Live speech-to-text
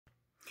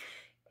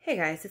Hey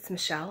guys, it's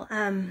Michelle.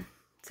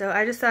 So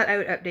I just thought I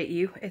would update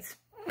you. It's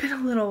been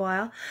a little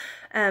while.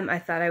 I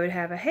thought I would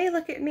have a, hey,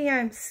 look at me,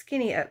 I'm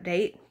skinny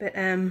update, but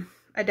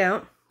I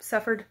don't.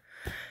 Suffered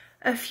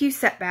a few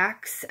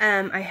setbacks.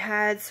 I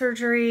had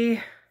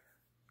surgery,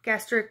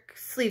 gastric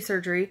sleeve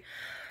surgery,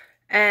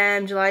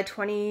 July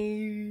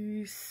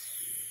 27th?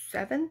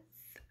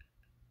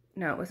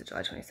 No, it wasn't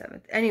July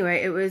 27th.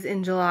 Anyway, it was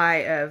in July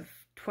of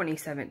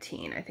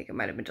 2017. I think it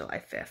might have been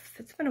July 5th.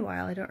 It's been a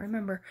while, I don't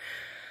remember.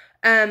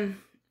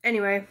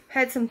 Anyway,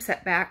 had some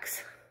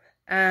setbacks.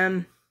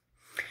 The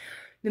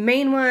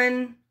main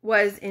one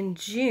was in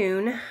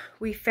June.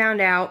 We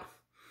found out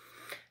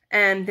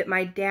that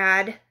my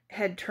dad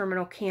had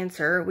terminal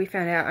cancer. We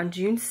found out on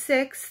June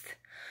 6th.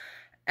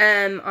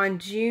 On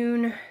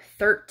June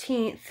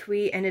 13th,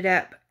 we ended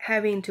up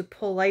having to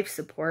pull life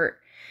support.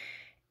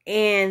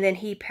 And then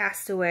he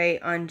passed away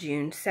on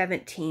June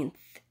 17th.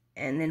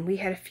 And then we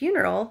had a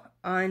funeral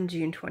on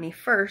June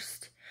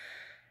 21st.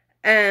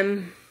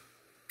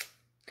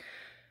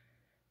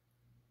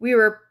 We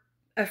were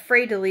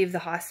afraid to leave the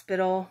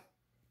hospital,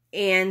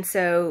 and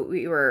so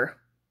we were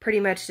pretty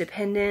much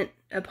dependent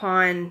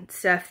upon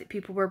stuff that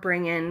people were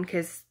bringing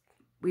because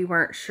we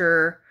weren't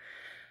sure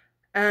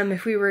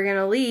if we were going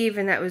to leave,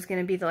 and that was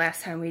going to be the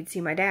last time we'd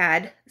see my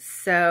dad.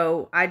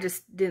 So I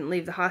just didn't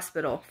leave the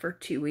hospital for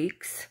 2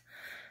 weeks.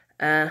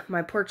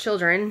 My poor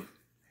children,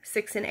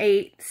 6 and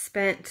 8,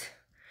 spent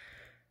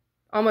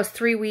almost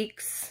 3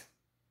 weeks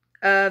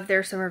of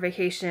their summer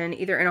vacation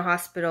either in a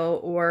hospital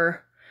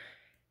or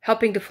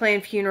helping to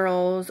plan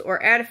funerals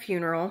or at a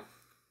funeral.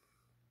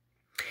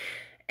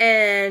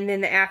 And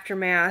then the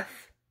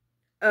aftermath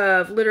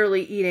of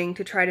literally eating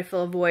to try to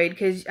fill a void.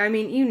 Because, I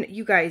mean,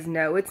 you guys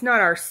know, it's not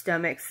our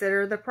stomachs that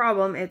are the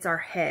problem, it's our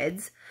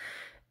heads.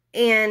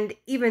 And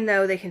even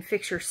though they can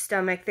fix your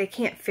stomach, they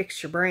can't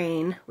fix your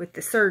brain with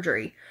the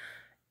surgery.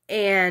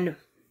 And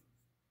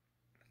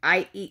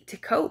I eat to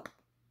cope.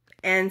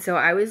 And so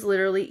I was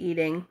literally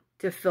eating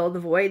to fill the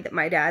void that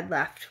my dad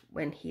left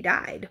when he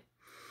died.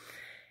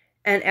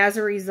 And as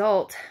a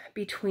result,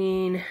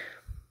 between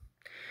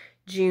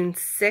June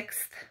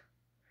 6th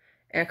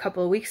and a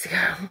couple of weeks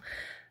ago,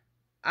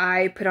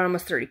 I put on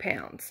almost 30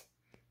 pounds.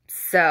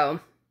 So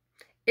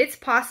it's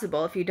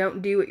possible if you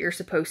don't do what you're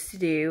supposed to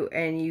do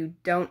and you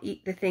don't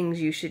eat the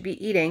things you should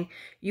be eating,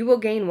 you will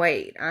gain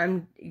weight.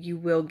 You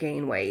will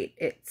gain weight.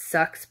 It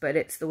sucks, but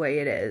it's the way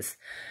it is.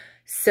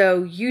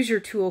 So use your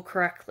tool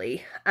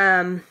correctly.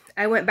 I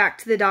went back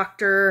to the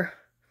doctor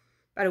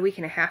about a week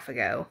and a half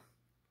ago.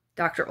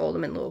 Dr.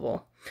 Oldham in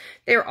Louisville.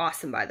 They were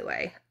awesome, by the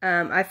way.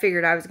 I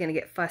figured I was going to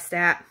get fussed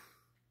at,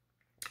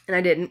 and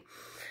I didn't.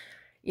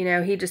 You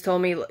know, he just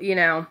told me, you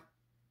know,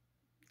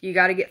 you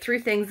got to get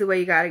through things the way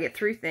you got to get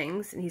through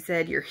things. And he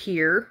said, you're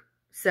here,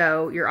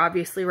 so you're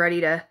obviously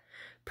ready to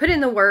put in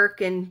the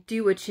work and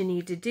do what you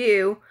need to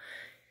do.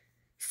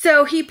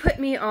 So he put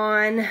me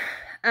on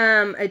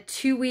a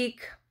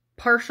 2-week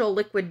partial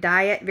liquid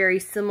diet, very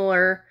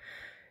similar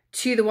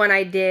to the one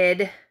I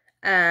did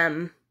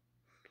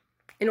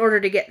in order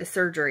to get the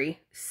surgery.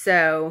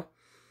 So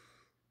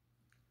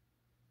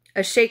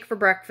a shake for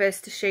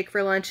breakfast, a shake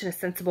for lunch, and a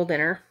sensible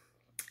dinner.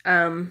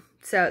 So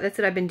that's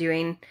what I've been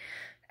doing.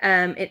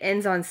 It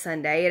ends on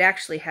Sunday. It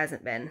actually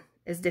hasn't been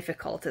as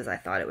difficult as I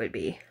thought it would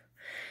be.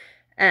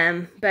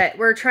 But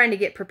we're trying to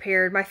get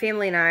prepared. My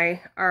family and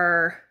I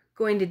are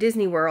going to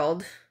Disney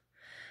World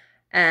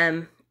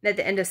at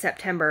the end of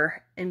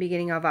September and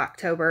beginning of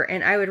October.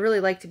 And I would really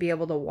like to be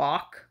able to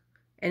walk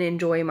and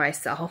enjoy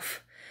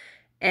myself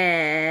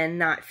and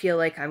not feel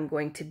like I'm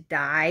going to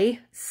die.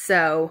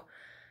 So,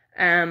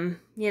 you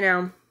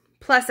know,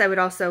 plus I would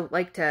also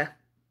like to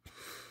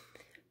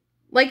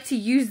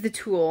use the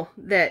tool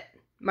that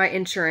my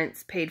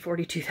insurance paid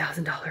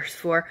 $42,000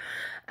 for.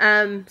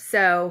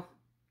 So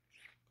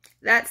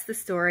that's the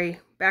story.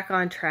 Back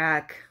on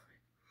track.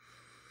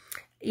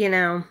 You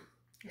know,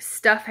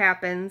 stuff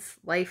happens,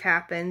 life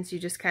happens. You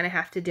just kind of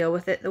have to deal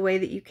with it the way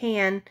that you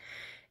can.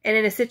 And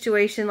in a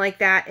situation like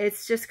that,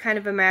 it's just kind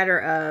of a matter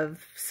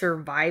of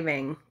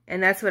surviving.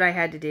 And that's what I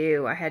had to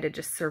do. I had to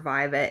just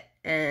survive it.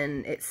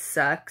 And it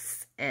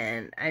sucks.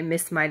 And I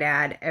miss my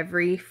dad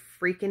every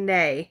freaking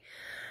day.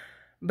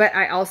 But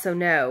I also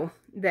know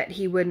that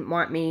he wouldn't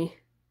want me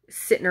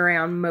sitting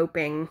around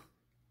moping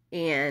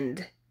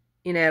and,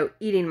 you know,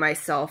 eating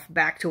myself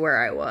back to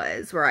where I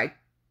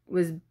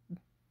was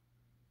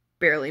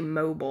barely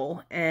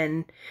mobile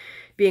and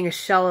being a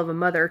shell of a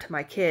mother to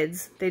my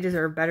kids. They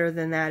deserve better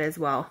than that as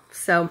well.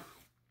 So,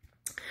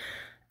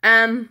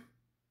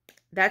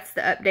 that's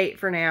the update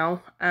for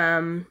now.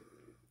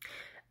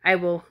 I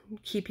will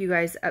keep you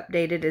guys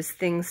updated as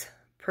things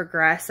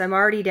progress. I'm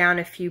already down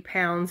a few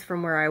pounds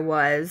from where I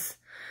was.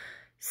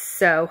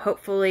 So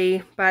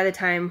hopefully by the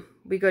time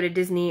we go to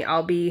Disney,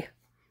 I'll be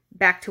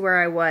back to where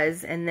I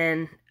was and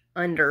then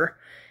under.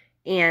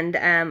 And,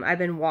 I've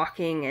been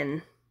walking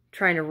and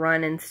trying to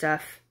run and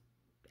stuff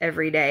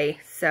every day.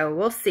 So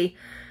we'll see.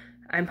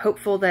 I'm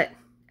hopeful that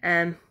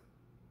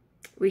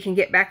we can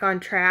get back on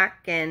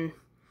track. And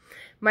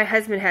my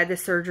husband had the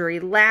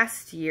surgery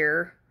last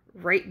year,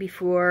 right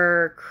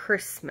before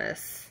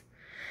Christmas.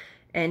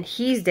 And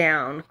he's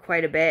down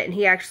quite a bit. And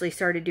he actually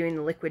started doing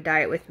the liquid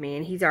diet with me.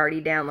 And he's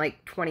already down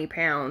like 20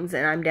 pounds.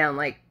 And I'm down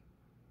like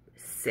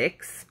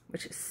 6,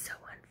 which is so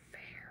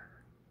unfair.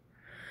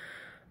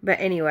 But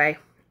anyway,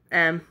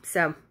 I'll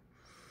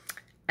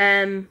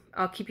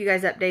keep you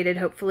guys updated.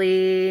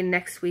 Hopefully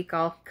next week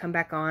I'll come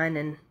back on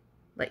and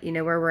let you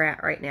know where we're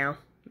at right now.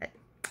 But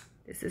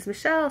this is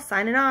Michelle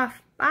signing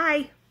off.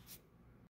 Bye.